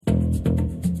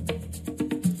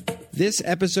This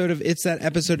episode of It's That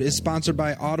Episode is sponsored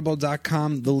by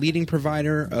Audible.com, the leading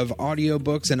provider of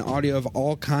audiobooks and audio of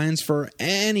all kinds for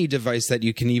any device that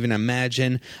you can even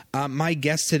imagine. My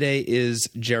guest today is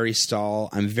Jerry Stahl.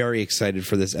 I'm very excited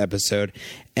for this episode.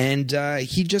 And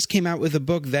he just came out with a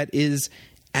book that is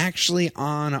actually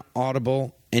on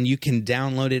Audible, and you can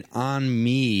download it on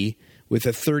me with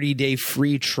a 30-day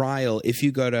free trial if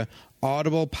you go to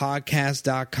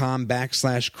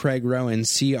audiblepodcast.com/Craig Rowan,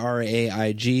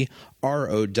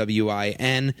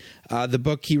 CraigRowin. The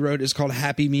book he wrote is called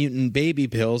Happy Mutant Baby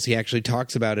Pills. He actually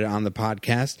talks about it on the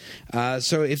podcast.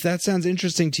 So if that sounds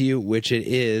interesting to you, which it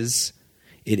is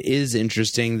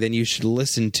interesting, then you should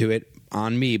listen to it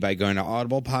on me by going to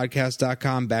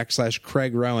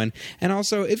audiblepodcast.com/Craig Rowan. And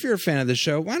also, if you're a fan of the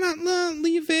show, why not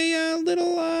leave a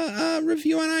little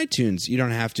review on iTunes? You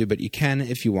don't have to, but you can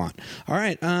if you want. All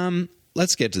right,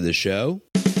 let's get to the show.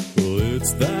 Well,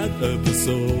 it's that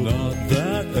episode, not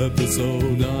that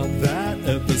episode, not that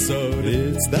episode.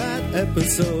 It's that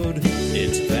episode.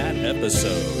 It's that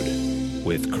episode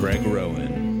with Craig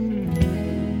Rowan.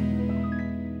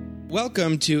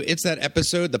 Welcome to It's That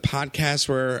Episode, the podcast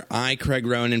where I, Craig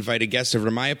Rowan, invite a guest over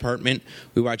to my apartment.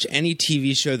 We watch any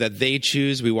TV show that they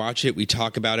choose. We watch it. We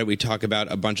talk about it. We talk about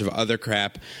a bunch of other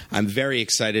crap. I'm very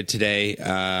excited today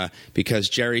because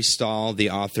Jerry Stahl, the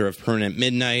author of Permanent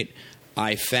Midnight,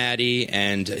 I, Fatty,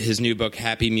 and his new book,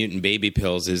 Happy Mutant Baby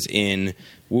Pills, is in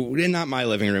not my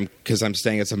living room because I'm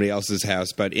staying at somebody else's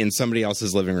house, but in somebody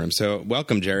else's living room. So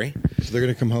welcome, Jerry. So they're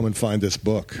going to come home and find this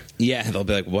book. Yeah, they'll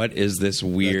be like, what is this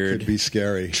weird, that could be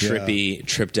scary, trippy,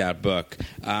 tripped out book?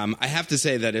 I have to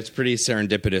say that it's pretty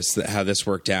serendipitous how this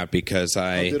worked out because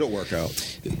How did it work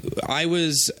out? I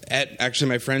was at actually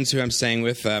my friends who I'm staying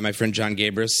with, my friend John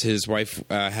Gabris, his wife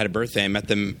had a birthday. I met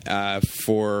them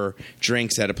for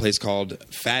drinks at a place called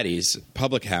Fatty's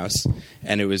Public House,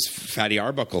 and it was Fatty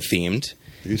Arbuckle themed.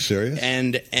 Are you serious?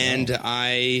 And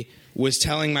I was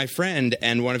telling my friend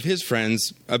and one of his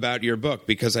friends about your book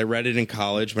because I read it in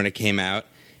college when it came out,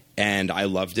 and I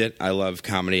loved it. I love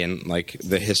comedy and like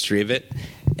the history of it.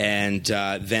 And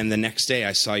then the next day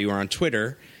I saw you were on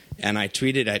Twitter, and I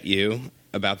tweeted at you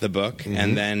about the book, mm-hmm.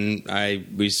 and then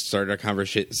we started a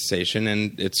conversation,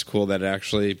 and it's cool that it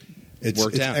actually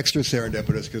worked out. It's extra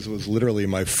serendipitous because it was literally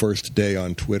my first day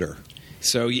on Twitter.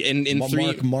 So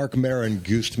Mark Maron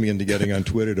goosed me into getting on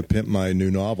Twitter to pimp my new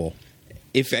novel.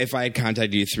 If I had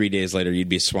contacted you 3 days later, you'd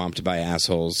be swamped by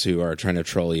assholes who are trying to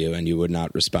troll you, and you would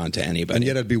not respond to anybody. And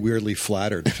yet I'd be weirdly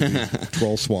flattered to be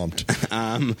troll swamped.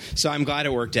 So I'm glad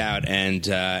it worked out, and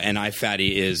I,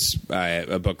 Fatty is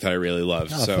a book that I really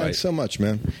love. Oh, so thanks so much,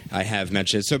 man. I have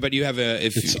mentioned it. So, but you have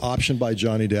It's optioned by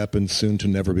Johnny Depp and soon to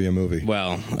never be a movie.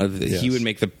 Well, yes. He would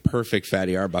make the perfect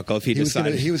Fatty Arbuckle if he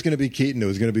decided. He was going to be Keaton. It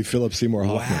was going to be Philip Seymour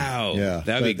Hoffman. Wow. Yeah.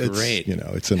 That'd be great.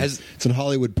 It's in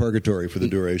Hollywood purgatory for the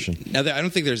duration. Now, I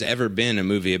don't think there's ever been a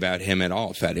movie about him at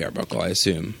all, Fatty Arbuckle, I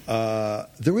assume.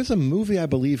 There was a movie, I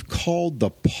believe, called The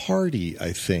Party,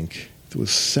 I think. It was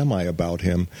semi about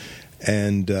him.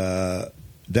 And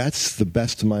that's the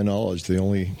best of my knowledge, the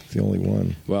only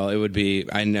one. Well, it would be,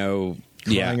 I know...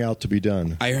 Crying out to be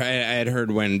done. I had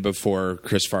heard before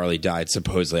Chris Farley died,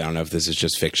 supposedly, I don't know if this is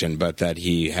just fiction, but that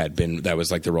that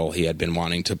was like the role he had been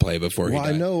wanting to play before he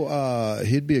died. I know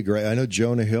he'd be I know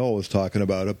Jonah Hill was talking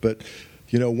about it, but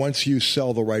once you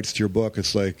sell the rights to your book,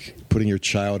 it's like putting your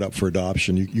child up for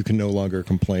adoption. You can no longer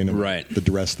complain about the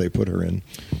duress they put her in.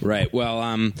 Right.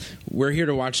 Well, we're here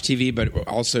to watch TV, but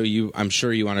also I'm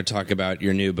sure you want to talk about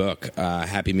your new book,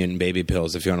 Happy Mutant Baby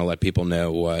Pills, if you want to let people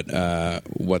know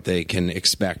what they can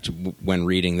expect when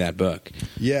reading that book.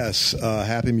 Yes,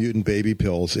 Happy Mutant Baby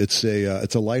Pills. It's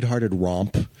a lighthearted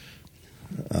romp.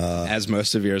 As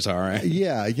most of yours are.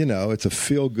 Yeah, it's a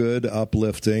feel-good,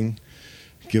 uplifting,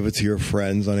 give it to your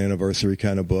friends on anniversary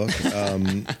kind of book.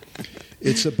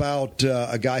 It's about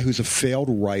a guy who's a failed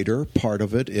writer, part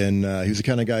of it, and he's the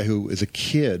kind of guy who, as a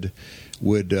kid, he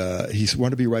wanted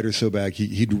to be a writer so bad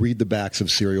he'd read the backs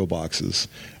of cereal boxes,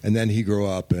 and then he grew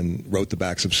up and wrote the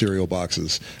backs of cereal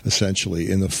boxes, essentially,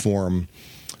 in the form,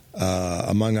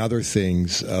 among other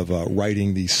things, of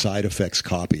writing the side effects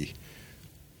copy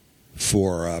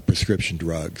for prescription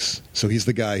drugs. So he's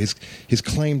the guy, his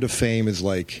claim to fame is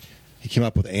like, he came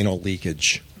up with anal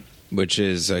leakage. Which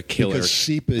is a killer. Because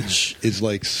seepage is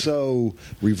like so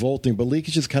revolting, but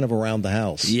leakage is kind of around the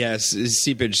house. Yes,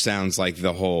 seepage sounds like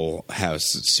the whole house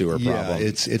sewer problem. Yeah,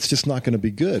 it's just not going to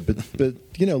be good. But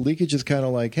leakage is kind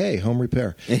of like, hey, home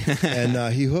repair.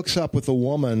 And he hooks up with a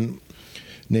woman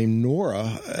named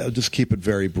Nora. I'll just keep it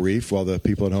very brief while the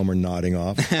people at home are nodding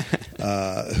off.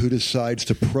 Who decides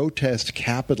to protest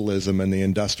capitalism and the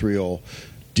industrial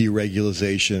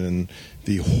deregulation and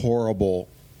the horrible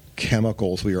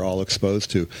chemicals we are all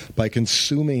exposed to by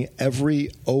consuming every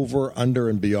over, under,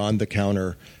 and beyond the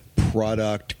counter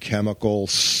product, chemical,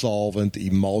 solvent,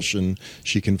 emulsion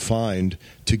she can find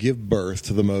to give birth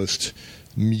to the most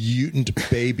mutant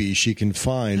baby she can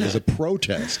find as a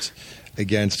protest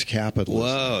against capitalism.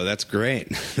 Whoa, that's great.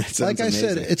 That sounds like I amazing.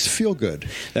 said, it's feel good.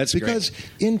 That's because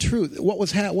great. In truth, what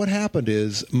happened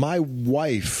is my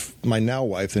wife, my now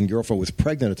wife and girlfriend, was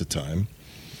pregnant at the time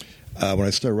when I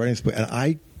started writing this book, and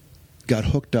I got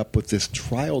hooked up with this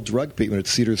trial drug treatment at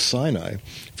Cedars-Sinai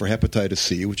for hepatitis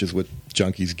C, which is what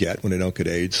junkies get when they don't get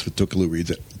AIDS. It took Lou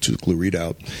Reed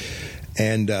out,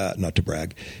 and not to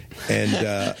brag,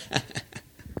 and.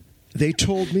 They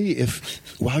told me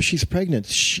while she's pregnant,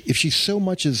 if she so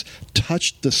much as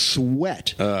touched the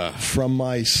sweat from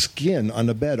my skin on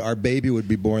the bed, our baby would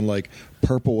be born like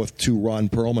purple with 2 Ron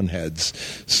Perlman heads.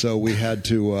 So we had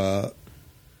to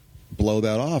blow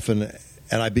that off, and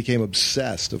I became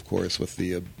obsessed, of course, with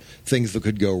the things that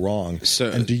could go wrong.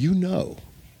 And do you know,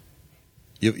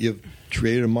 you've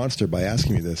created a monster by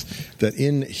asking me this, that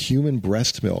in human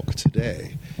breast milk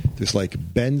today, there's like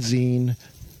benzene,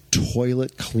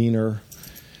 toilet cleaner,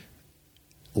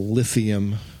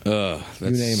 lithium. Ugh,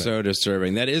 that's so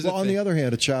disturbing. That is. Well, on the other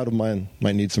hand, a child of mine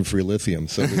might need some free lithium,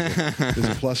 so there's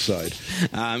a plus side.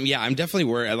 Yeah, I'm definitely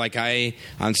worried. Like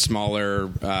on smaller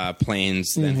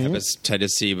planes than hepatitis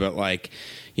C, but like,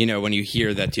 you know, when you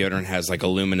hear that deodorant has like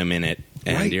aluminum in it,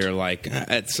 and you're like,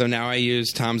 so now I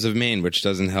use Tom's of Maine, which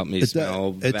doesn't help me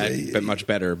smell but much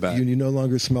better. But you no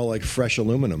longer smell like fresh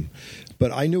aluminum.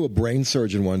 But I knew a brain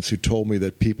surgeon once who told me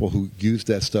that people who used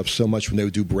that stuff so much when they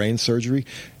would do brain surgery,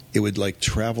 it would like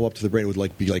travel up to the brain. It would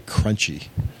like be like crunchy.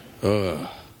 Ugh,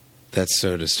 that's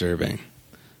so disturbing.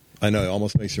 I know. It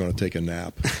almost makes you want to take a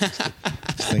nap. Just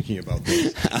thinking about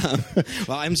this.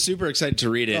 Well, I'm super excited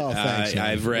to read it. Oh, thanks, man.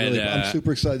 I've read. Really, I'm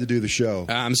super excited to do the show.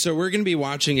 So we're going to be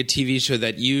watching a TV show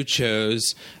that you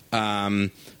chose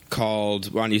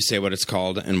called. Why don't you say what it's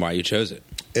called and why you chose it?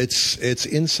 It's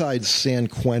inside San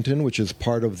Quentin, which is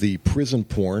part of the prison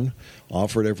porn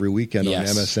offered every weekend on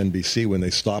MSNBC when they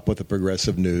stop with the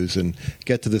progressive news and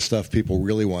get to the stuff people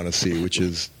really want to see, which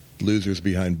is losers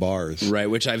behind bars. Right,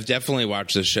 which I've definitely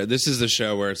watched this show. This is the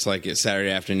show where it's like it's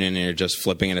Saturday afternoon and you're just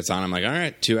flipping and it's on. I'm like, all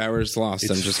right, 2 hours lost.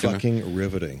 It's I'm just fucking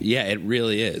riveting. Yeah, it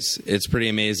really is. It's pretty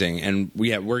amazing. And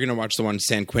we're going to watch the one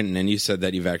San Quentin, and you said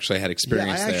that you've actually had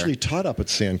experience there. I actually taught up at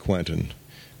San Quentin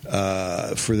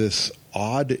for this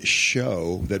odd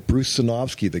show that Bruce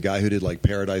Sinofsky, the guy who did like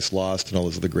Paradise Lost and all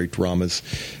those other great dramas,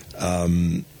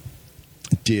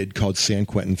 did, called San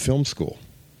Quentin Film School.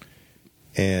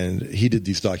 And he did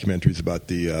these documentaries about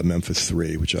the Memphis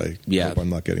 3, which I hope I'm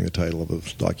not getting the title of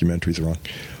those documentaries wrong.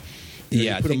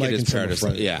 Yeah, I think it is Paradise.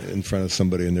 In front of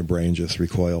somebody and their brain just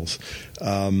recoils.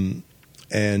 I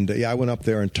went up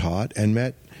there and taught and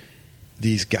met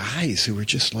these guys who were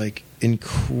just like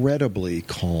incredibly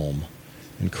calm,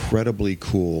 incredibly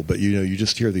cool, but you know, you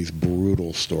just hear these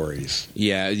brutal stories.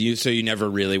 Yeah, so you never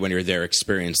really, when you're there,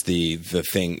 experienced the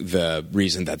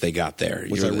reason that they got there.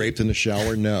 Was I raped in the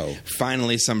shower? No.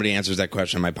 Finally, somebody answers that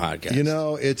question on my podcast. You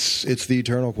know, it's the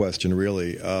eternal question,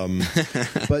 really.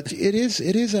 But it is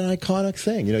an iconic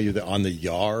thing. You know, you're on the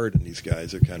yard, and these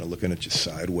guys are kind of looking at you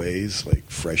sideways, like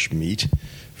fresh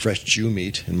Jew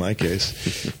meat, in my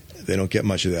case. They don't get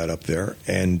much of that up there.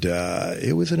 And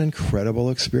it was an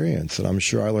incredible experience, and I'm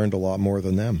sure I learned a lot more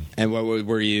than them. And what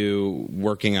were you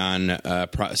working on a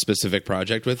specific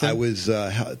project with them? I was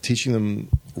teaching them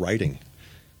writing.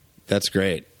 That's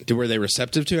great. Were they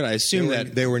receptive to it? I assume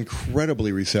they were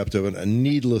incredibly receptive, and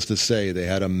needless to say, they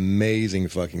had amazing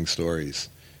fucking stories.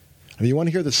 I mean, you want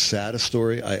to hear the saddest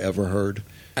story I ever heard?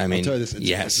 I mean, I'll tell you this.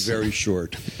 It's very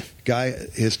short. Guy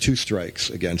has 2 strikes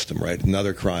against him, right?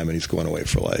 Another crime, and he's going away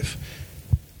for life.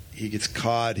 He gets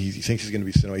caught. He thinks he's going to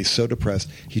be sent away. He's so depressed.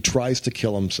 He tries to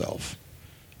kill himself.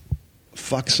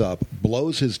 Fucks up.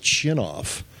 Blows his chin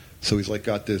off. So he's like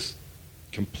got this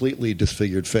completely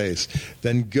disfigured face.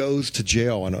 Then goes to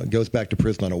jail and goes back to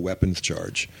prison on a weapons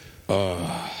charge.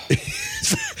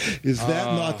 Is that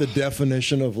not the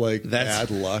definition of like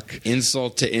bad luck?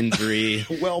 Insult to injury.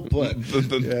 Well put.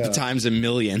 Times a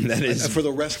million. That is. And for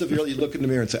the rest of your life, you look in the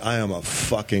mirror and say, "I am a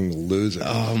fucking loser."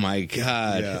 Oh my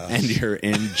god! Yeah. And you're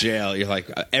in jail. You're like,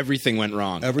 everything went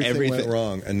wrong. Everything went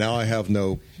wrong, and now I have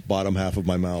no bottom half of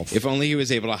my mouth. If only he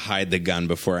was able to hide the gun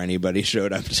before anybody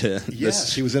showed up to.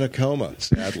 Yes, he was in a coma.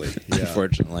 Sadly,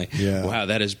 unfortunately. Yeah. Wow,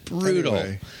 that is brutal.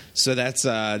 Anyway. So that's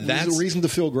a reason to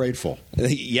feel grateful. rifle.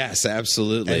 Yes,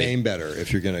 absolutely. And aim better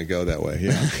if you're going to go that way.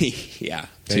 Yeah. Yeah.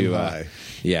 Aim high.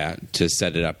 To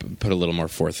set it up and put a little more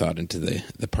forethought into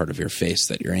the part of your face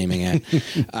that you're aiming at.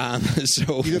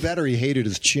 So either that or he hated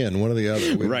his chin, one or the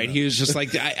other. Right. He was just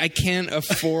like, I can't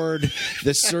afford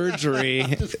the surgery.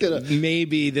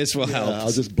 Maybe this will help.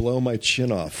 I'll just blow my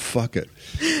chin off. Fuck it.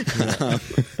 Yeah.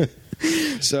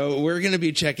 So we're going to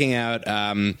be checking out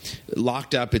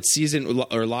Lockup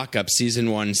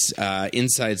season 1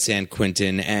 inside San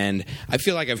Quentin, and I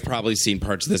feel like I've probably seen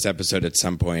parts of this episode at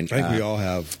some point. I think we all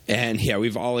have. And yeah,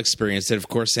 we've all experienced it. Of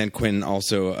course, San Quentin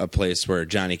also a place where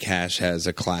Johnny Cash has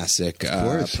a classic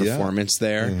performance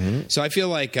there. Mm-hmm. So I feel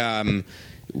like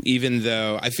even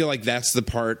though I feel like that's the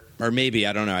part, or maybe,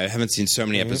 I don't know, I haven't seen so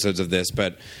many episodes of this,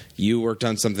 but you worked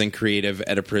on something creative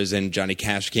at a prison. Johnny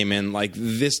Cash came in. Like,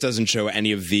 this doesn't show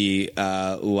any of the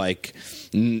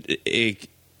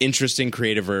interesting,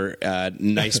 creative, or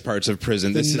nice parts of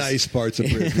prison. Nice parts of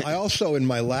prison. I also, in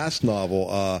my last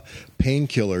novel,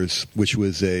 Painkillers, which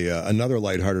was another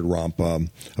lighthearted romp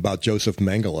about Joseph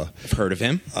Mengele. I've heard of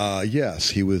him.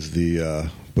 Yes, he was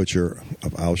the butcher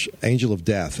of Angel of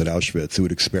Death at Auschwitz, who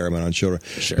would experiment on children.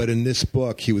 Sure. But in this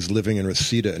book, he was living in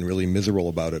Reseda and really miserable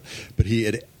about it. But he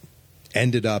had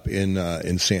ended up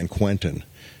in San Quentin.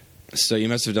 So you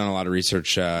must have done a lot of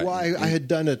research. Well, I had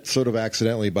done it sort of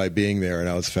accidentally by being there, and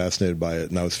I was fascinated by it,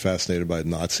 and I was fascinated by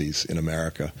Nazis in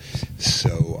America.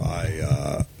 So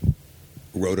I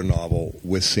wrote a novel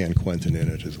with San Quentin in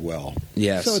it as well.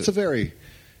 Yes. So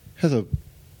has a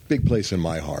big place in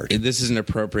my heart. This is an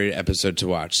appropriate episode to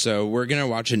watch. So we're going to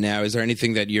watch it now. Is there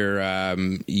anything that you're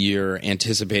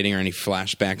anticipating, or any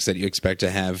flashbacks that you expect to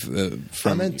have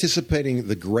from? I'm anticipating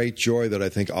the great joy that I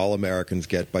think all Americans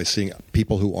get by seeing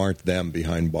people who aren't them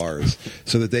behind bars,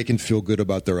 so that they can feel good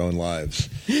about their own lives.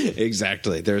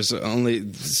 Exactly. There's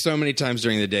only so many times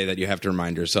during the day that you have to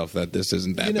remind yourself that this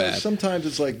isn't that bad. Sometimes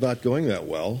it's like not going that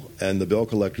well, and the bill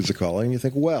collectors are calling, and you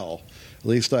think, well, at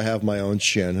least I have my own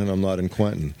chin, and I'm not in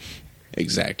Quentin.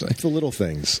 Exactly. It's the little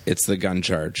things. It's the gun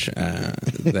charge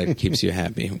that keeps you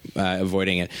happy,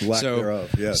 avoiding it. Lack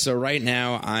thereof, yes. So right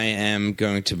now I am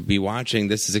going to be watching,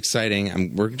 this is exciting,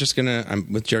 I'm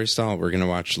with Jerry Stahl, we're going to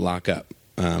watch Lockup.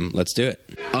 Let's do it.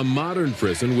 A modern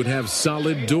prison would have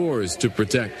solid doors to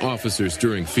protect officers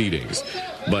during feedings.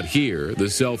 But here, the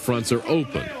cell fronts are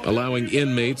open, allowing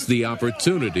inmates the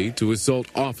opportunity to assault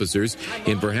officers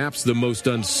in perhaps the most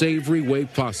unsavory way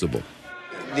possible.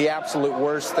 The absolute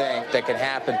worst thing that could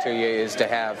happen to you is to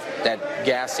have that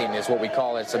gassing, is what we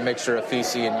call it. It's a mixture of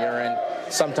feces and urine,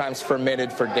 sometimes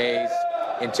fermented for days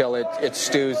until it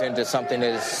stews into something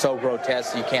that is so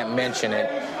grotesque you can't mention it.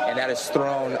 And that is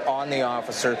thrown on the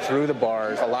officer through the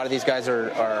bars. A lot of these guys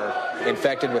are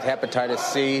infected with hepatitis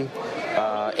C,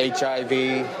 HIV,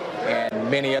 and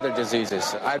many other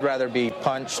diseases. I'd rather be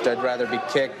punched, I'd rather be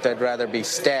kicked, I'd rather be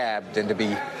stabbed than to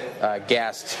be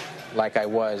gassed like I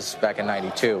was back in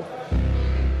 '92.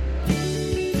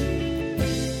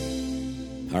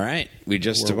 All right. We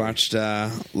just watched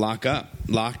Lockup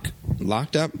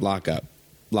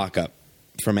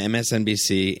from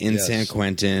MSNBC in San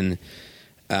Quentin.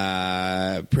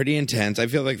 Pretty intense. I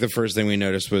feel like the first thing we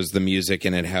noticed was the music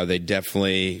in it, how they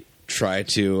definitely try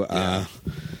to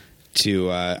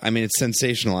it's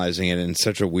sensationalizing it in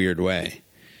such a weird way.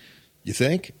 You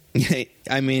think?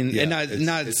 I mean,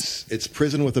 it's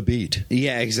prison with a beat.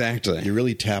 Yeah, exactly. You're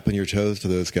really tapping your toes to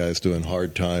those guys doing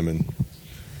hard time and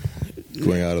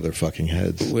going out of their fucking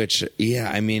heads. Which,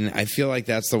 I feel like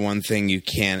that's the one thing you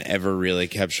can't ever really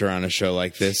capture on a show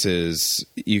like this is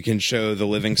you can show the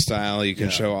living style, you can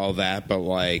show all that, but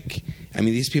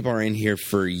these people are in here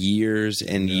for years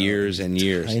and years and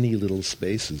years. Tiny little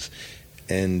spaces.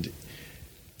 And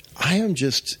I am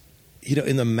just,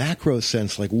 in the macro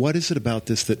sense, what is it about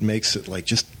this that makes it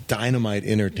just dynamite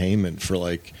entertainment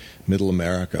for middle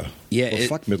America? Yeah. Well,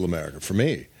 fuck middle America for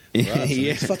me.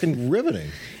 It's fucking riveting.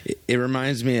 It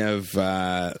reminds me of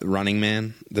Running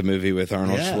Man, the movie with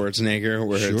Arnold Schwarzenegger,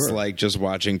 where it's just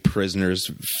watching prisoners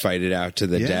fight it out to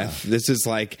the death. This is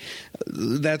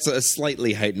that's a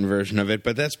slightly heightened version of it,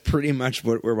 but that's pretty much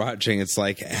what we're watching. It's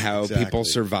how people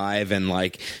survive and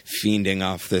fiending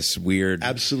off this weird...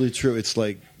 Absolutely true. It's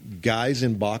guys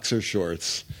in boxer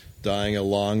shorts dying a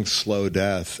long, slow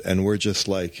death, and we're just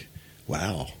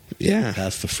wow. Yeah.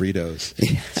 Past the Fritos.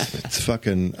 It's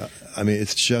fucking,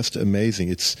 it's just amazing.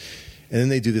 And then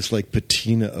they do this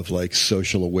patina of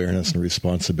social awareness and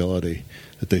responsibility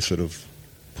that they sort of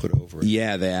put over it.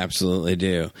 Yeah, they absolutely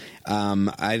do.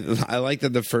 I like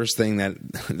that the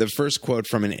first quote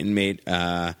from an inmate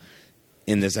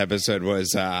in this episode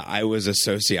was I was a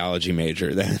sociology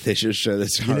major. They should show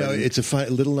this. It's a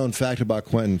little known fact about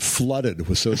Quentin, flooded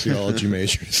with sociology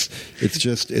majors.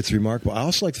 It's remarkable. I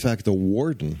also like the fact the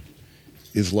warden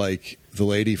is like the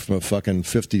lady from a fucking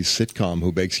 50s sitcom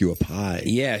who bakes you a pie.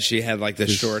 Yeah, she had like the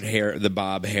short hair, the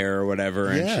bob hair or whatever,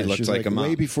 and she looked like a mom.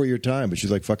 Way before your time, but she's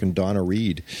like fucking Donna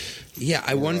Reed. Yeah,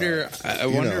 I wonder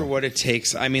what it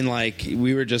takes. I mean, like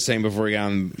we were just saying before we got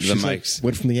on the mics.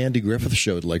 Went from the Andy Griffith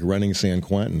Show to like running San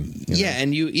Quentin. Yeah,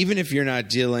 and even if you're not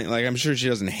dealing, like I'm sure she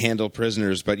doesn't handle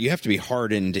prisoners, but you have to be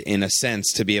hardened in a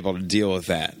sense to be able to deal with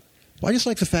that. Well, I just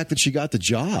like the fact that she got the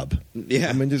job. Yeah.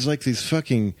 I mean, there's like these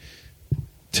fucking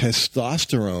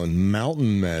testosterone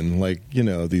mountain men, like,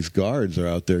 these guards are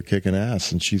out there kicking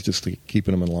ass, and she's just like,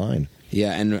 keeping them in line.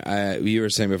 Yeah, and you were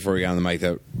saying before we got on the mic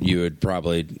that you would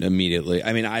probably immediately...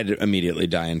 I mean, I'd immediately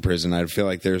die in prison. I'd feel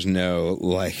like there's no,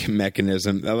 like,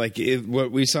 mechanism. Like,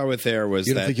 what we saw with there was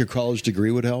You don't think your college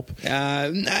degree would help?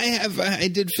 I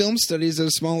did film studies at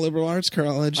a small liberal arts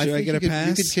college. Do I get a pass?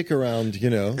 You could kick around,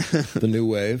 the new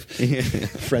wave,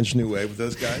 French new wave with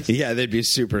those guys. Yeah, they'd be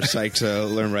super psyched to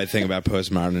learn the right thing about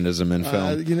postmodernism in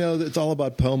film. It's all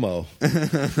about POMO.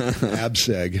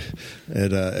 ABSEG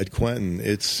at Quentin.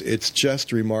 It's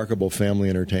just remarkable family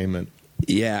entertainment.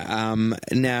 Yeah.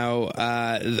 Now,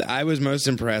 I was most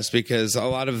impressed because a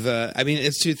lot of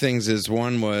it's two things.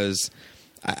 One was,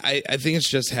 I think it's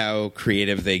just how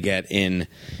creative they get in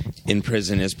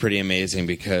prison is pretty amazing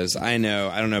because I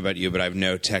don't know about you, but I have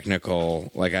no technical,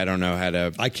 like I don't know how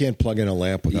to. I can't plug in a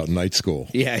lamp without night school.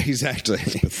 Yeah, exactly.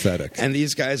 It's pathetic. And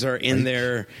these guys are in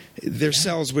their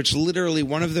cells, which literally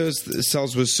one of those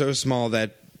cells was so small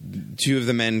that two of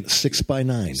the men 6 by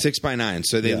 9. 6 by 9.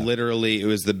 So they literally, it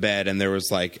was the bed, and there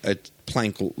was like a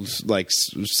plank like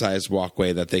sized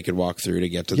walkway that they could walk through to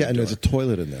get to the door. Yeah, and there's a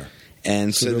toilet in there.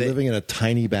 And so they're living in a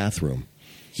tiny bathroom.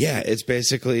 Yeah, it's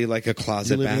basically like a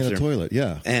closet You're living bathroom. in a toilet,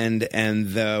 yeah. And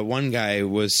the one guy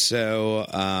was so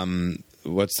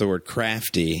what's the word,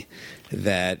 crafty,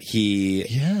 that he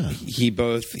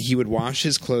would wash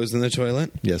his clothes in the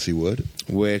toilet. Yes, he would.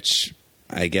 Which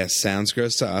I guess sounds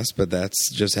gross to us, but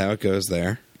that's just how it goes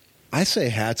there. I say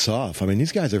hats off. I mean,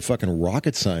 these guys are fucking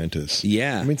rocket scientists.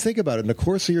 Yeah. I mean, think about it. In the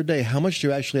course of your day, how much do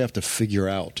you actually have to figure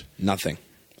out? Nothing.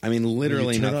 I mean,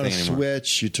 literally nothing anymore. You turn on a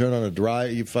switch, you turn on a dryer,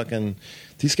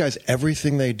 these guys,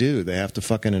 everything they do, they have to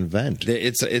fucking invent.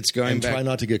 It's going and back. Try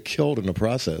not to get killed in the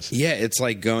process. Yeah, it's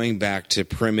like going back to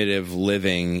primitive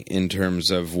living in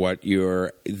terms of what you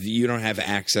don't have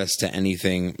access to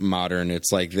anything modern.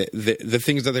 It's like the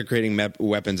things that they're creating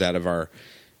weapons out of are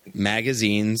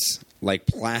magazines, like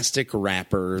plastic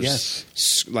wrappers,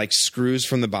 like screws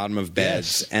from the bottom of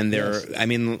beds, and I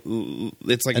mean,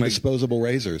 it's like disposable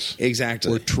razors,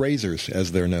 exactly, or tracers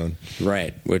as they're known,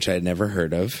 right? Which I'd never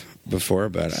heard of before,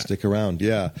 but stick around.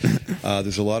 Yeah,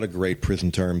 there's a lot of great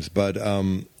prison terms, but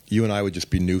you and I would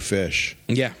just be new fish.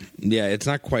 Yeah, it's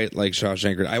not quite like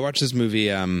Shawshank. I watched this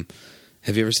movie.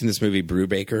 Have you ever seen this movie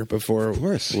Brubaker before? Of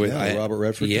course. With Robert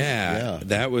Redford. Yeah.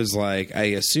 That was like, I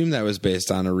assume that was based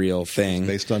on a real thing.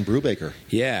 Based on Brubaker.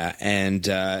 Yeah. And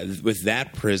with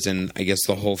that prison, I guess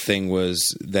the whole thing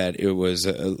was that it was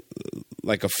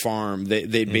like a farm.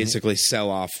 They'd basically sell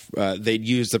off, they'd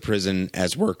use the prison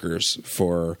as workers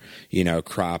for,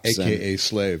 crops. AKA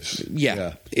slaves.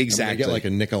 Yeah. Exactly. I mean, they get like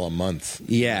a nickel a month.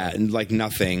 Yeah. And like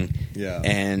nothing. Yeah.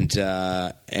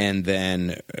 And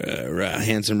then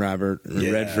handsome Robert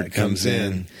Redford comes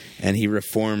in and he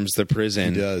reforms the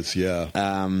prison. He does, yeah.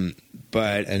 And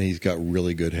he's got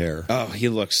really good hair. Oh, he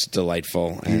looks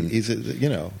delightful. And he's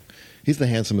the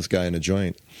handsomest guy in a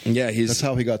joint. Yeah, that's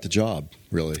how he got the job,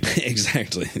 really.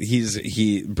 Exactly. The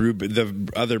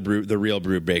real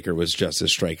Brubaker was just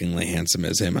as strikingly handsome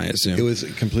as him, I assume. It was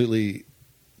completely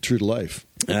true to life.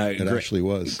 It actually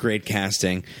was. Great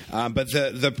casting. But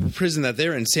the prison that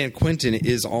they're in, San Quentin,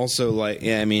 is also like,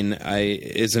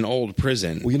 is an old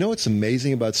prison. Well, what's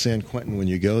amazing about San Quentin when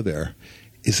you go there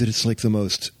is that it's like the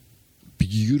most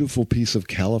beautiful piece of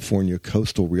California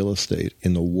coastal real estate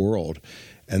in the world.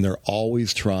 And they're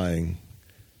always trying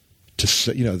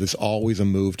to, there's always a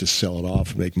move to sell it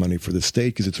off and make money for the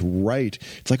state because it's right.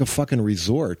 It's like a fucking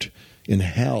resort in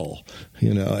hell.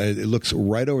 It looks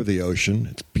right over the ocean.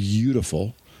 It's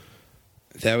beautiful.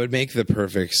 That would make the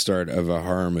perfect start of a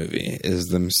horror movie, is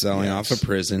them selling off a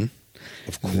prison.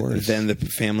 Of course. Then the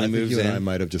family moves in. And I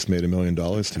might have just made $1 million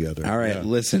together. All right,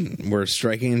 listen, we're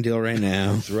striking a deal right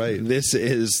now. That's right. This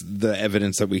is the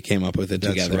evidence that we came up with it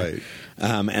together. That's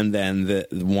right. And then the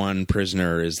one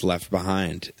prisoner is left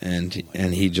behind, and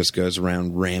he just goes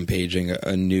around rampaging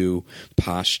a new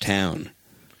posh town.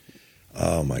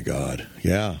 Oh my God!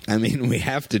 Yeah, I mean, we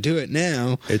have to do it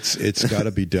now. it's got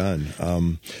to be done.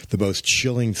 The most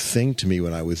chilling thing to me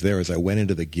when I was there is I went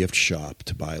into the gift shop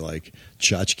to buy like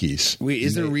tchotchkes. Wait,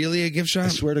 is there really a gift shop? I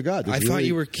swear to God, I thought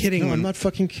you were kidding. No, I'm not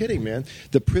fucking kidding, man.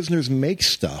 The prisoners make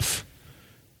stuff.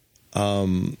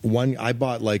 I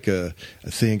bought like a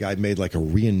thing. I made like a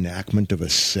reenactment of a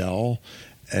cell,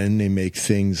 and they make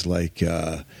things like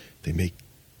they make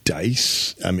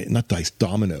dice. I mean, not dice,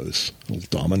 dominoes, little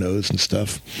dominoes and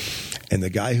stuff. And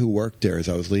the guy who worked there, as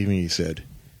I was leaving, he said,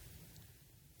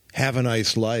 "Have a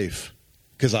nice life,"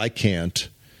 because I can't.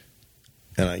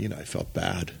 And I felt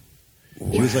bad.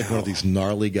 Wow. He was like one of these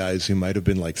gnarly guys who might have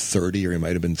been like 30 or he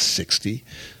might have been 60.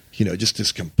 Just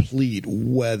this complete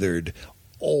weathered,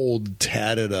 old,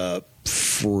 tatted up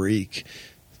freak.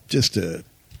 Just a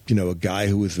guy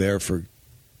who was there for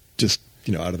just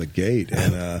out of the gate.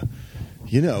 And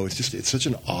it's such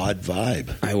an odd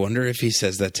vibe. I wonder if he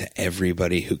says that to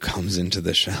everybody who comes into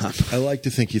the shop. I like to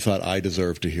think he thought I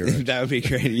deserved to hear it. That would be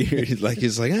great. He's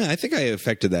like, I think I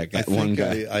affected that guy. One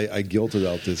guy. I guilted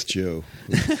out this Jew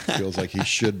who feels like he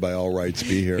should by all rights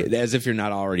be here. As if you're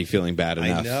not already feeling bad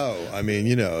enough. I know. I mean,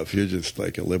 if you're just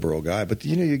like a liberal guy, but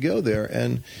you go there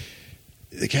and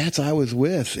the cats I was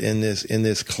with in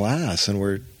this class, and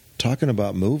we're talking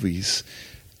about movies,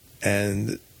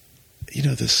 and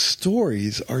the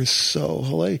stories are so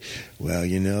hilarious. Well,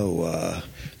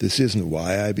 this isn't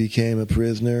why I became a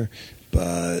prisoner,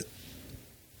 but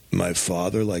my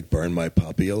father burned my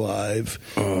puppy alive.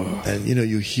 Oh. And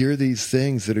you hear these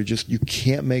things that are just, you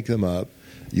can't make them up.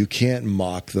 You can't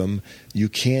mock them. You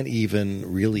can't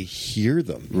even really hear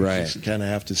them. Right. You just kind of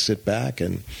have to sit back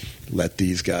and let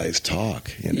these guys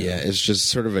talk. Yeah, it's just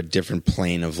sort of a different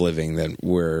plane of living that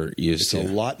we're used to. It's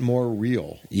a lot more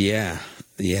real. Yeah,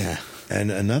 yeah.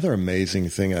 And another amazing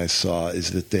thing I saw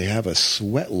is that they have a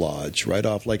sweat lodge right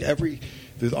off.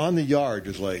 There's on the yard,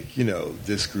 there's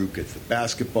this group gets the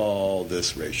basketball,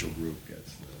 this racial group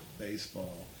gets the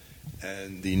baseball.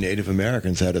 And the Native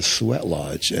Americans had a sweat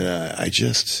lodge. And I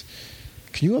just,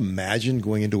 can you imagine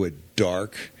going into a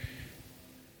dark,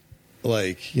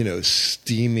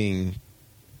 steaming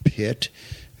pit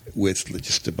with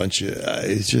just a bunch of,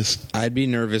 it's just... I'd be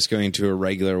nervous going to a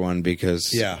regular one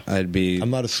because I'm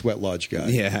not a sweat lodge guy.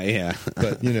 Yeah.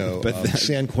 But,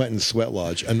 San Quentin Sweat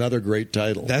Lodge, another great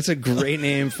title. That's a great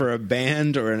name for a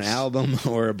band or an album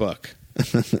or a book.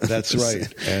 That's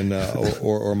right. And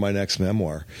or my next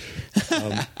memoir.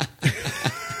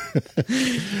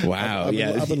 Wow.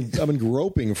 I've been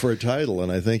groping for a title,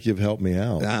 and I think you've helped me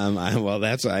out. I'm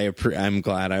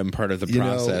glad I'm part of the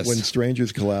process. When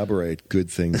strangers collaborate,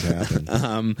 good things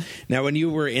happen. Now, when you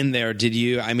were in there, did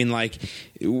you? I mean,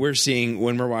 we're seeing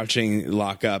when we're watching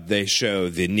Lockup, they show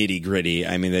the nitty gritty.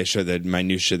 I mean, they show the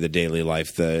minutia, the daily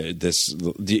life. I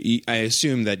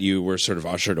assume that you were sort of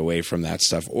ushered away from that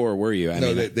stuff, or were you?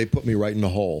 They put me right in a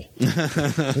hole. They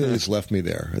just left me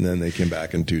there, and then they came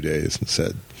back in 2 days and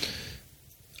said,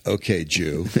 "Okay,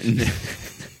 Jew,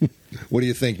 what do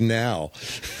you think now?"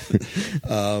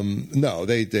 No,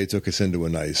 they took us into a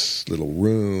nice little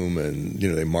room, and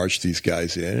they marched these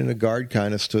guys in, and a guard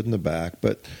kind of stood in the back.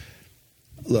 But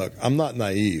look, I'm not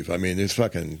naive. I mean, there's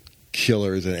fucking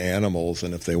killers and animals,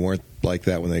 and if they weren't like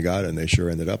that when they got in, they sure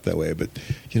ended up that way. But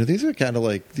these are kind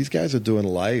of these guys are doing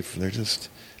life, and they're just.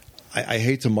 I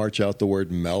hate to march out the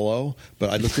word mellow,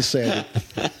 but let's just say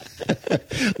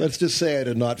I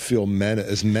did not feel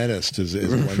as menaced as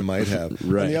one might have.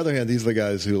 Right. On the other hand, these are the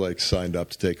guys who signed up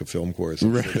to take a film course,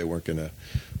 and they weren't going to.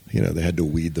 They had to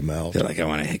weed them out. They're like, I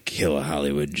want to kill a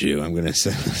Hollywood Jew. I'm going to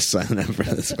sign up for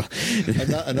this.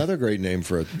 Another great name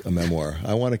for a memoir.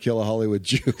 I want to kill a Hollywood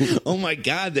Jew. Oh my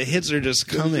God, the hits are just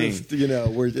coming. It's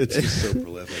just so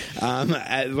prolific.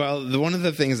 One of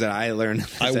the things that I learned.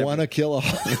 I want to kill a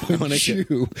Hollywood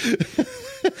Jew.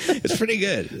 It's pretty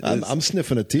good. I'm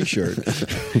sniffing a T-shirt.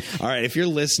 All right, if you're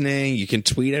listening, you can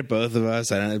tweet at both of us.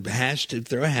 Throw a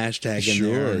hashtag in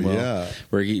there. Yeah.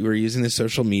 We're using the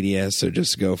social media, so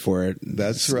just go for it.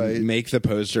 That's right. Make the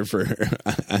poster for.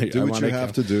 Do what you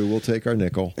have to do. We'll take our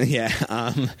nickel. Yeah.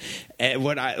 And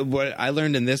what I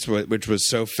learned in this, which was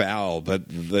so foul,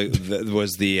 but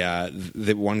was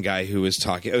the one guy who was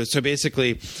talking. So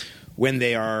basically, when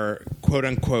they are quote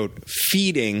unquote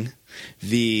feeding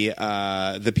the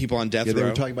people on death row. They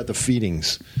were talking about the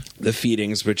feedings. The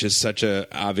feedings, which is such a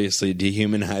obviously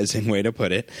dehumanizing way to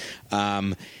put it.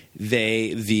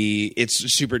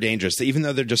 It's super dangerous. Even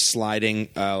though they're just sliding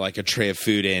like a tray of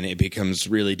food in, it becomes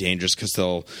really dangerous because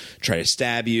they'll try to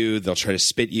stab you, they'll try to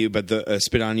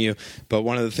spit on you. But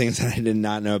one of the things that I did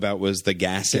not know about was the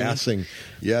gassing. Gassing,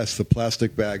 yes, the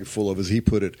plastic bag full of, as he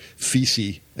put it,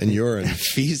 feces and urine.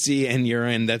 Feces and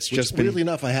urine. That's just been... Weirdly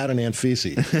enough, I had an Aunt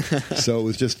Feces, so it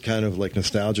was just kind of like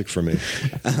nostalgic for me.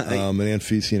 An Aunt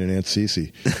Feces and an Aunt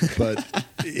Cece, but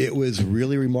it was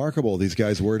really remarkable. These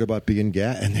guys worried about being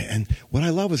gassed, and what I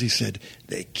love is he said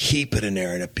they keep it in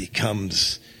there and it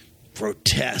becomes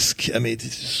grotesque. I mean,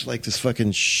 it's just like this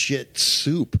fucking shit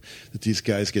soup that these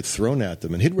guys get thrown at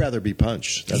them, and he'd rather be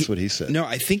punched. That's what he said. No,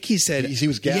 I think he said he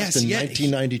was gassed in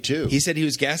 1992. He said he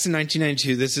was gassed in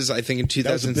 1992. This is, I think, in 2007.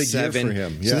 That was a big year for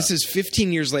him. Yeah. So this is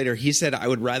 15 years later. He said, "I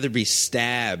would rather be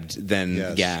stabbed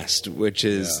than gassed," which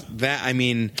is that. I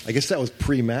mean, I guess that was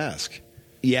pre-mask.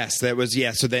 Yes, that was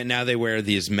So that now they wear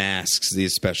these masks,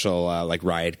 these special like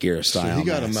riot gear style. So he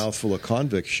got masks. A mouthful of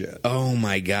convict shit. Oh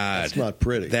my God, that's not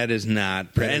pretty. That is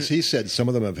not pretty. As he said, some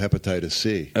of them have hepatitis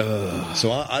C.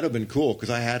 So I'd have been cool because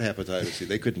I had hepatitis C.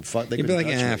 They couldn't fuck. You'd be like,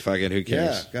 fuck it, who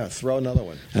cares? Yeah, throw another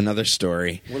one. Another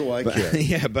story. What do I care?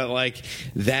 Yeah, but like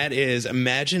that is.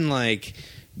 Imagine like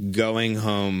going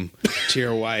home to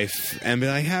your wife and be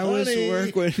like, "How was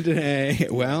work today?"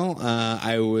 Well,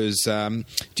 I was. Do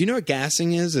you know what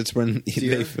gassing is? It's when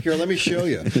here, let me show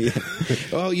you. Yeah.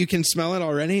 Oh, you can smell it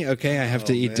already? Okay, I have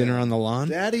to eat dinner on the lawn.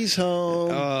 Daddy's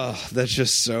home. Oh, that's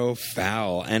just so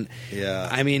foul. And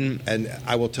I mean, and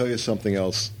I will tell you something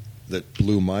else that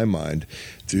blew my mind.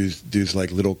 There's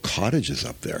like little cottages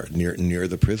up there near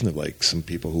the prison of like some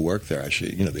people who work there.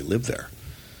 Actually, they live there.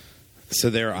 So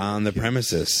they're on the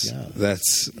premises. Yeah.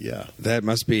 That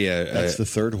must be that's the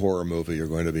third horror movie you're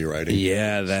going to be writing.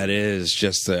 Yeah, that is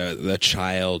just the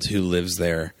child who lives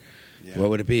there. Yeah. What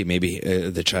would it be? Maybe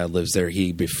the child lives there.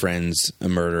 He befriends a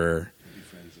murderer. He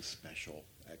befriends a special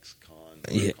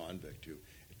ex-convict who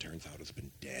it turns out has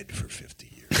been dead for 50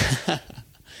 years.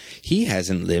 He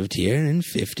hasn't lived here in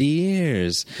 50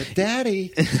 years. But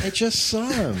Daddy, I just saw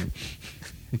him.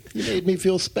 You made me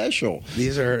feel special.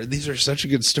 These are such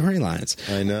good storylines.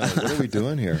 I know. What are we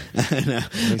doing here? I know.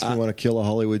 Makes me want to kill a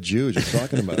Hollywood Jew just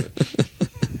talking about it.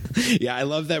 Yeah, I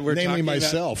love that we're namely talking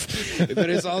myself. But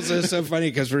it's also so funny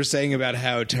because we're saying about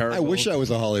how terrible. I wish I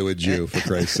was a Hollywood Jew, for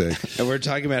Christ's sake. And we're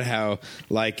talking about how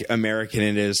like American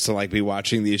it is to like be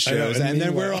watching these shows, and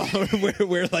then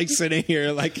we're like sitting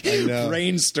here like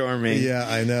brainstorming. Yeah,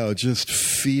 I know, just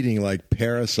feeding like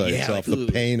parasites off the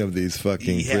pain of these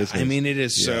fucking prisoners. I mean, it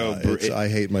is so. I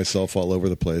hate myself all over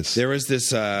the place. There was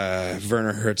this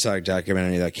Werner Herzog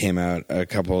documentary that came out a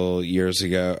couple years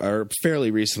ago, or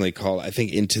fairly recently, called I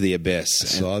think Into the Abyss. I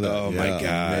saw that. Oh my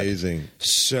God, amazing!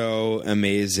 So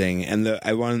amazing. And if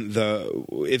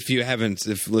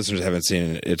listeners haven't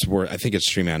seen it, it's worth. I think it's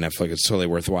streaming on Netflix. It's totally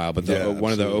worthwhile. But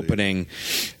one of the opening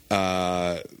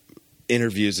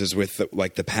interviews is with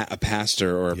a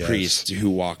pastor or a priest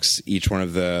who walks each one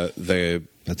of the.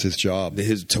 That's his job.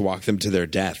 To walk them to their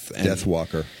death. Death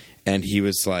walker. And he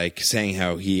was like saying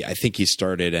how I think he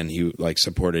started and he like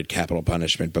supported capital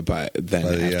punishment, but by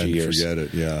after years, forget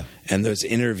it. Yeah. And those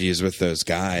interviews with those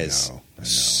guys, I know.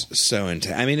 So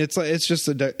intense. I mean, it's just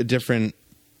a different.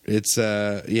 It's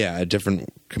a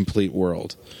different complete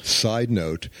world. Side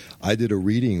note: I did a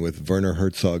reading with Werner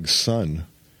Herzog's son.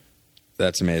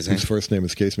 That's amazing. His first name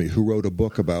escapes me. Who wrote a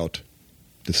book about?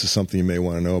 This is something you may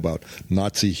want to know about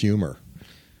Nazi humor.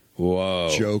 Whoa!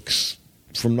 Jokes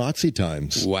from Nazi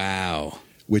times. Wow.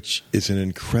 Which is an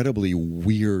incredibly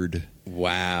weird.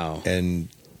 Wow. And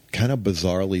kind of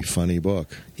bizarrely funny book.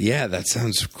 Yeah, that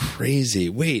sounds crazy.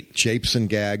 Wait. Japes and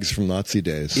gags from Nazi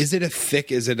days. Is it a thick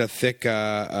like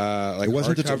it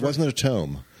wasn't a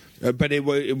tome. But it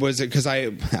was because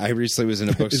I recently was in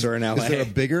a bookstore in LA. Is there a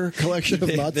bigger collection of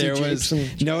Nazi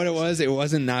japes? No, what it was? It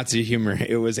wasn't Nazi humor.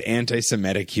 It was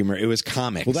anti-Semitic humor. It was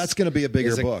comics. Well, that's going to be a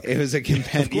bigger book. It was a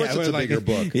compendium. Of course, it's a bigger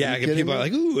book. Yeah, people are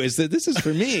like, "Ooh, this is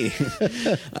for me."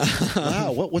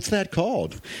 Wow, what's that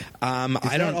called?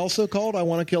 I don't. Also called "I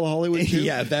Want to Kill a Hollywood Jew"?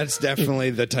 Yeah, that's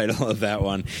definitely the title of that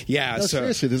one. Yeah, no,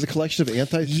 seriously, there's a collection of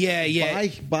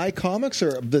by comics,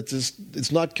 or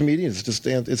it's not comedians. It's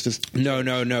just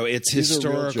no. It's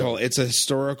historical. It's a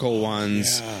historical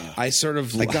ones. Yeah. I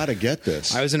gotta get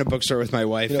this. I was in a bookstore with my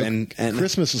wife, and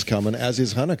Christmas is coming, as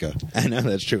is Hanukkah. I know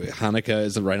that's true. Hanukkah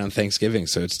is right on Thanksgiving,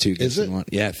 so it's 2 gifts in one.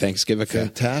 Yeah, Thanksgiving.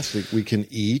 Fantastic. We can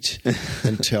eat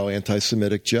and tell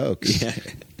anti-Semitic jokes. Yeah.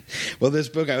 Well, this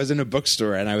book, I was in a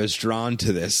bookstore and I was drawn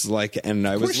to this, and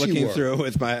I was looking through it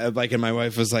with my, and my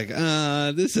wife was like,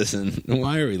 this isn't,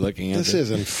 why are we looking at this? This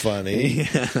isn't funny.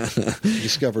 Yeah. You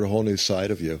discovered a whole new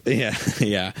side of you. Yeah,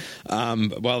 yeah.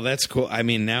 Well, that's cool. I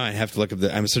mean, now I have to look up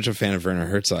I'm such a fan of Werner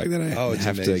Herzog that I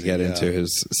have to get into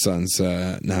his son's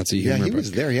Nazi humor. Yeah, he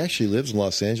was there. He actually lives in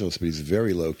Los Angeles, but he's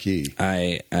very low-key.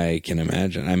 I can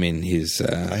imagine. I mean, he's...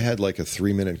 I had like a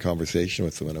 3-minute conversation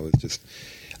with him, and I was just...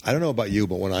 I don't know about you,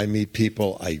 but when I meet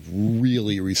people I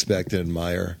really respect and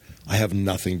admire, I have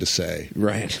nothing to say.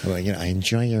 Right. I'm like, I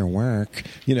enjoy your work.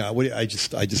 I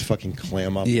just fucking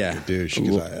clam up like a douche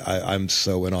because I'm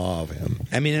so in awe of him.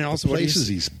 I mean, and also places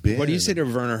he's been. What do you say to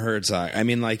Werner Herzog? I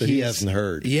mean, like he hasn't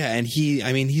heard. Yeah, and he's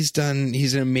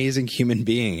an amazing human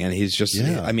being, and he's just.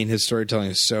 Yeah. I mean, his storytelling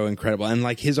is so incredible, and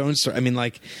like his own story. I mean,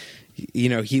 like.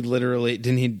 He literally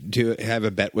didn't he have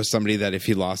a bet with somebody that if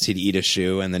he lost, he'd eat a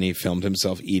shoe, and then he filmed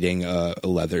himself eating a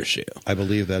leather shoe. I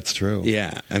believe that's true.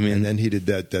 Yeah, I mean, and then he did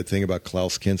that thing about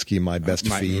Klaus Kinski, My Best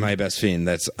Fiend. My Best Fiend.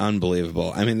 That's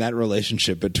unbelievable. I mean, that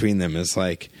relationship between them is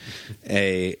like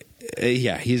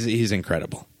he's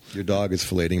incredible. Your dog is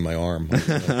filleting my arm. Put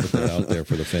that out there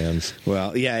for the fans.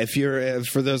 Well, yeah, if you're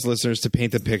for those listeners to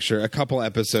paint the picture, a couple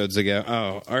episodes ago.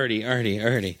 Oh, Artie.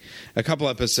 A couple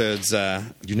episodes.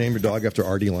 You named your dog after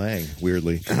Artie Lang.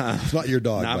 Weirdly, it's not your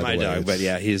dog. Not my dog, but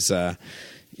yeah, he's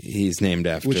named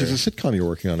after. Which is a sitcom you're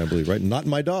working on, I believe, right? Not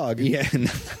My Dog. Yeah.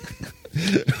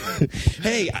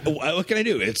 Hey, what can I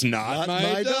do? It's not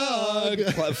my dog.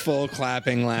 Full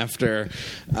clapping laughter.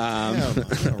 I'm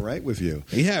all right with you.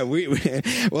 Yeah,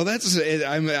 well, that's.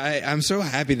 I'm so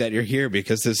happy that you're here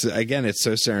because this again, it's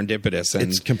so serendipitous and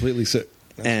it's completely so.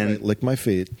 Right. Lick my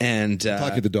feet and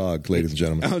talk to the dog, ladies and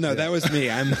gentlemen. Oh no, that was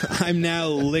me. I'm now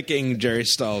licking Jerry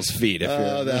Stahl's feet.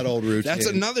 That old routine. That's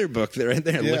another book right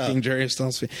there, licking Jerry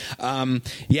Stahl's feet.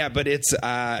 But it's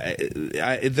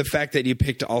the fact that you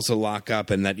picked also Lockup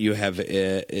and that you have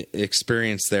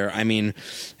experience there. I mean,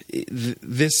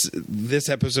 this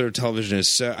episode of television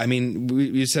is so. I mean,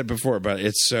 you said before, but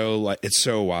it's so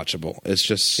watchable. It's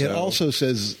just. So, it also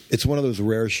says it's one of those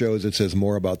rare shows that says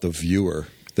more about the viewer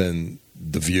than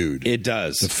the viewed. It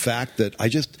does. The fact that I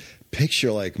just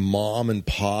picture like mom and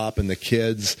pop and the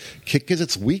kids, because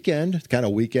it's weekend, kind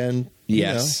of weekend,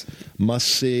 yes, must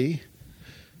see.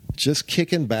 Just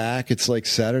kicking back. It's like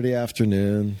Saturday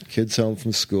afternoon, kids home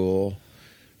from school.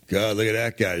 God, look at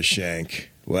that guy's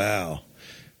shank. Wow.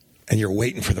 And you're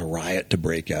waiting for the riot to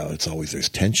break out. It's always there's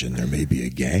tension. There may be a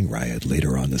gang riot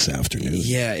later on this afternoon.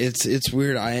 Yeah, it's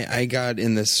weird. I got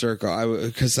in this circle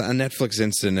because on Netflix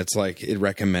Instant, it's like it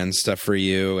recommends stuff for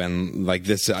you, and like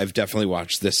this, I've definitely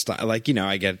watched this style. Like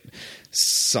I get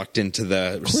sucked into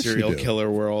the serial killer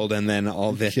world, and then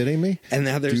all the. Are you kidding me? And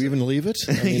now there's. Do you even leave it?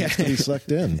 I mean, it's to be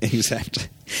sucked in. Exactly.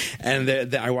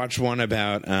 And I watched one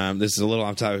about. This is a little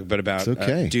off topic, but about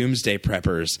doomsday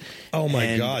preppers. Oh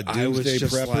my God, doomsday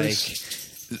preppers.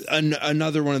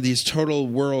 Another one of these total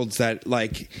worlds that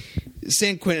like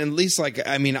San Quentin, at least like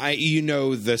I mean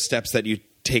the steps that you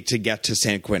take to get to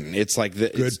San Quentin. It's like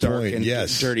it's dark and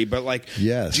dirty, but like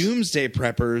doomsday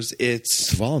preppers,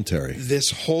 it's voluntary. This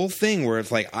whole thing where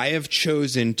it's like I have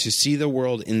chosen to see the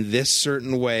world in this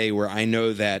certain way where I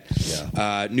know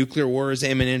that nuclear war is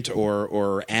imminent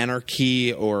or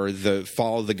anarchy or the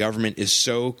fall of the government is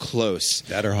so close.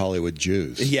 That or Hollywood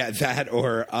Jews. Yeah, that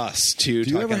or us too.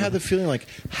 Do you ever have the feeling like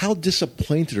how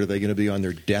disappointed are they going to be on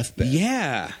their deathbed?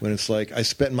 Yeah. When it's like I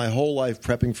spent my whole life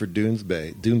prepping for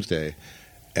doomsday.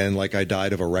 And like I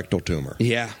died of a rectal tumor.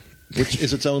 Yeah. Which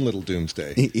is its own little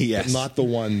doomsday. Yes. But not the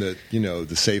one that,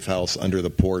 the safe house under the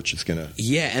porch is going to...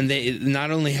 Yeah, and they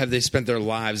not only have they spent their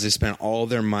lives, they spent all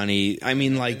their money. I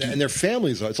mean, like... And their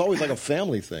families, it's always like a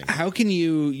family thing. How can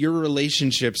your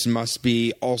relationships must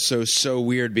be also so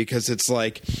weird because it's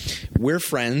like, we're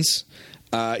friends...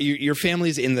 your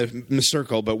family's in the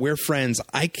circle, but we're friends.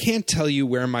 I can't tell you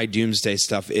where my doomsday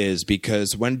stuff is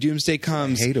because when doomsday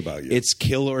comes, I hate about you. It's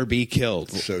kill or be killed.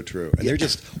 So true. And they're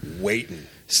just waiting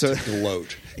to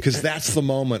gloat. Because that's the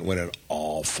moment when it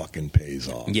all fucking pays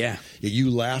off. Yeah. You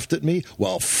laughed at me?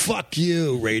 Well, fuck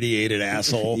you, radiated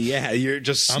asshole. Yeah, you're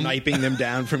just sniping them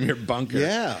down from your bunker.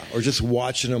 Yeah, or just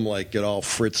watching them like get all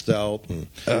fritzed out. And,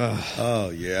 oh,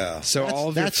 yeah.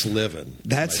 So that's living,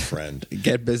 that's my friend.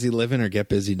 Get busy living or get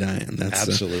busy dying. That's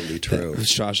absolutely true.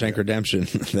 Shawshank Redemption.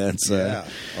 That's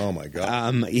oh, my God.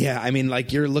 I mean,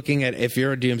 like you're looking at, if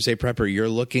you're a doomsday prepper, you're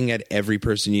looking at every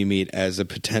person you meet as a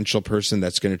potential person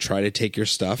that's going to try to take your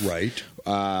stuff. Right.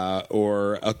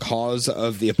 Or a cause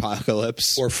of the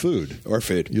apocalypse. Or food.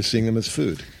 You're seeing them as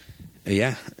food.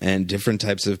 Yeah, and different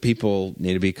types of people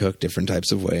need to be cooked different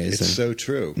types of ways. It's so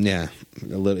true. Yeah,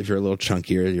 if you're a little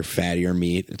chunkier, you're fattier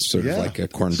meat. It's sort of like a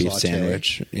corned beef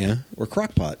sandwich. Yeah, or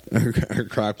crock pot. or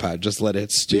crock pot. Just let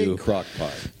it stew. Big crock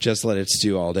pot. Just let it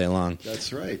stew all day long.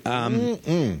 That's right.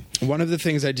 One of the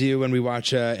things I do when we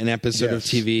watch an episode of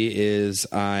TV is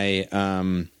I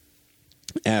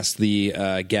ask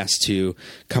the guest to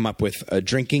come up with a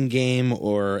drinking game,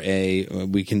 or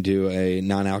we can do a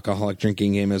non-alcoholic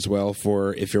drinking game as well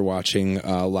for if you're watching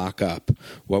Lockup.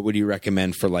 What would you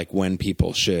recommend for like when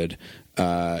people should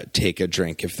take a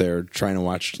drink if they're trying to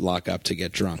watch Lockup to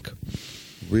get drunk?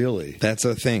 Really? That's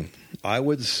a thing. I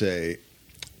would say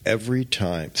every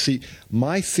time. See,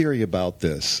 my theory about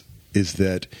this is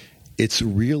that it's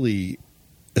really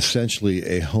essentially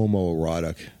a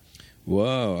homoerotic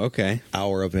Whoa, okay.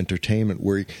 hour of entertainment.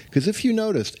 Because if you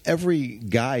noticed, every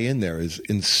guy in there is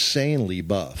insanely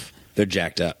buff. They're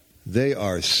jacked up. They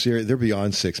are serious. They're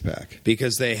beyond six-pack.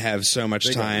 Because they have so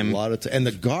much time. A lot of and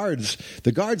the guards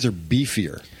are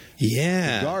beefier.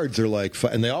 Yeah. The guards are like,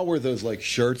 and they all wear those like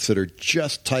shirts that are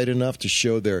just tight enough to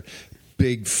show their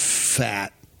big,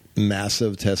 fat,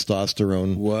 massive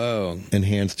testosterone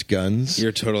enhanced guns.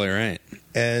 You're totally right.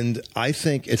 And I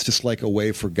think it's just like a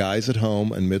way for guys at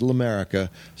home in middle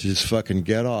America to just fucking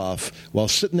get off while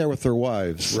sitting there with their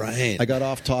wives. Right. I got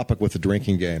off topic with the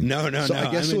drinking game. No.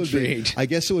 I guess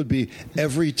it would be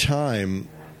every time,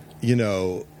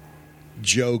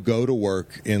 Joe go to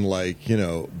work in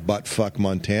buttfuck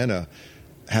Montana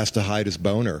has to hide his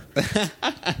boner.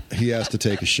 He has to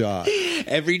take a shot.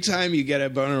 Every time you get a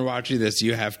boner watching this,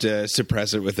 you have to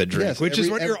suppress it with a drink, which is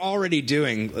what you're already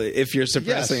doing if you're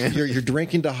suppressing it. You're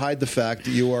drinking to hide the fact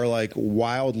that you are like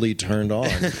wildly turned on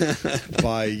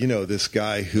by, this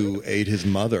guy who ate his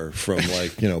mother from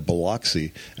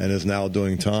Biloxi and is now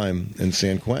doing time in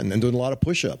San Quentin and doing a lot of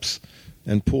push-ups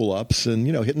and pull-ups and,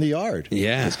 hitting the yard.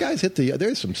 Yeah. This guy's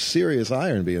there's some serious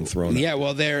iron being thrown Yeah, up.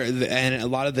 well, and a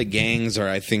lot of the gangs are,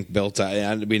 I think, built up.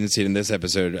 We didn't see it in this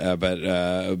episode,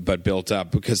 but built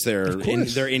up because they're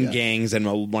in gangs,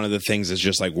 and one of the things is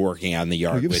just like working out in the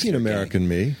yard. Well, you've seen American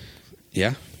Me.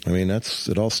 Yeah. I mean, that's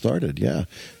it all started, yeah.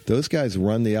 Those guys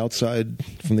run the outside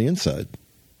from the inside,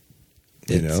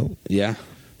 Yeah.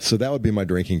 So that would be my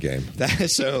drinking game.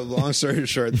 So long story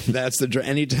short, that's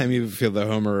anytime you feel the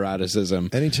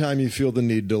homoeroticism. Anytime you feel the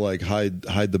need to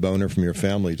hide the boner from your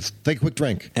family, just take a quick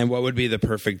drink. And what would be the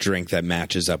perfect drink that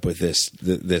matches up with this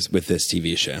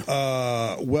TV show?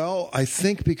 Well, I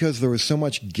think because there was so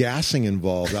much gassing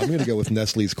involved, I'm going to go with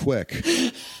Nestle's Quick.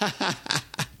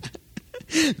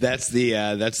 That's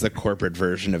the corporate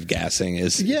version of gassing.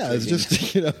 It's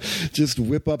just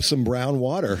whip up some brown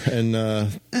water and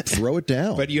throw it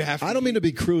down. But you have. I don't mean to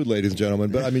be crude, ladies and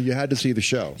gentlemen, but I mean you had to see the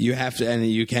show. You have to, and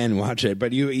you can watch it,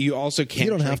 but you also can't. You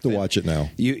don't have to watch it now.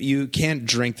 You can't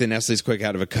drink the Nestle's Quick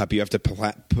out of a cup. You have to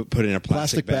put it in a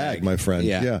plastic bag, my friend.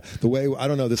 Yeah. The way I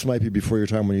don't know. This might be before your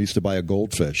time when you used to buy a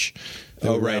goldfish.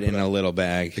 Right, in a little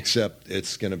bag. Except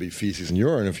it's going to be feces and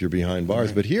urine if you're behind bars.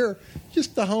 Right. But here,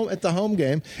 just at the home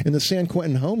game, in the San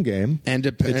Quentin home game,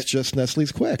 it's just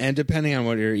Nestle's Quick. And depending on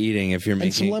what you're eating, if you're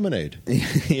making some lemonade,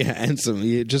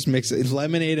 you just mix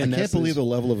lemonade and. I can't believe the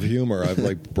level of humor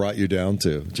I've brought you down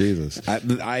to. Jesus,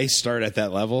 I start at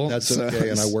that level. That's okay,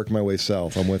 and I work my way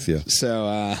south. I'm with you.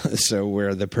 So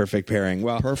we're the perfect pairing.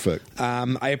 Well, perfect.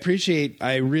 I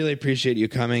really appreciate you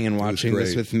coming and watching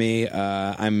this with me.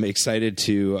 I'm excited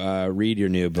to read your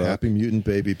new book, Happy Mutant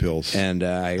Baby Pills, and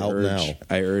I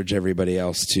urge everybody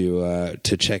else to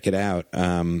check it out.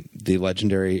 The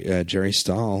legendary Jerry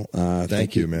Stahl.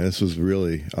 Thank you, man. This was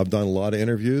really. I've done a lot of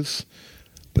interviews,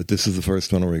 but this is the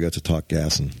first one where we got to talk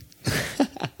gassing.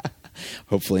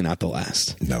 Hopefully, not the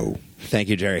last. No. Thank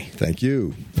you, Jerry. Thank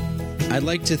you. I'd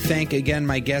like to thank again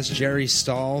my guest Jerry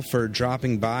Stahl for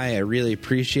dropping by. I really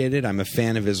appreciate it. I'm a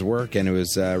fan of his work, and it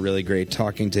was really great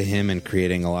talking to him and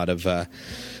creating a lot of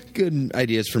good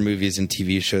ideas for movies and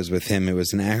TV shows with him. It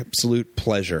was an absolute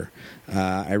pleasure.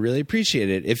 I really appreciate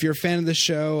it. If you're a fan of the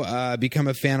show, become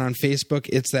a fan on Facebook.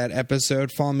 It's That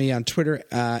Episode. Follow me on Twitter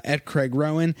at Craig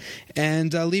Rowan,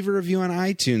 and leave a review on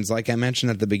iTunes. Like I mentioned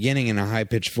at the beginning in a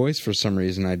high-pitched voice, for some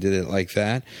reason I did it like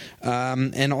that.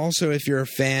 And also, if you're a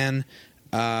fan,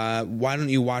 why don't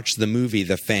you watch the movie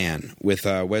The Fan with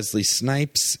Wesley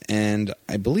Snipes, and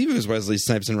I believe it was Wesley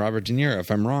Snipes and Robert De Niro.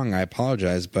 If I'm wrong, I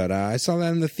apologize, but I saw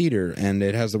that in the theater, and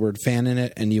it has the word fan in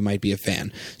it, and you might be a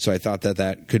fan. So I thought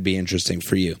that could be interesting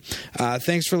for you.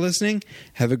 Thanks for listening.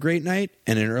 Have a great night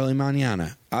and an early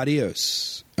mañana.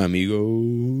 Adios,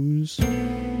 amigos.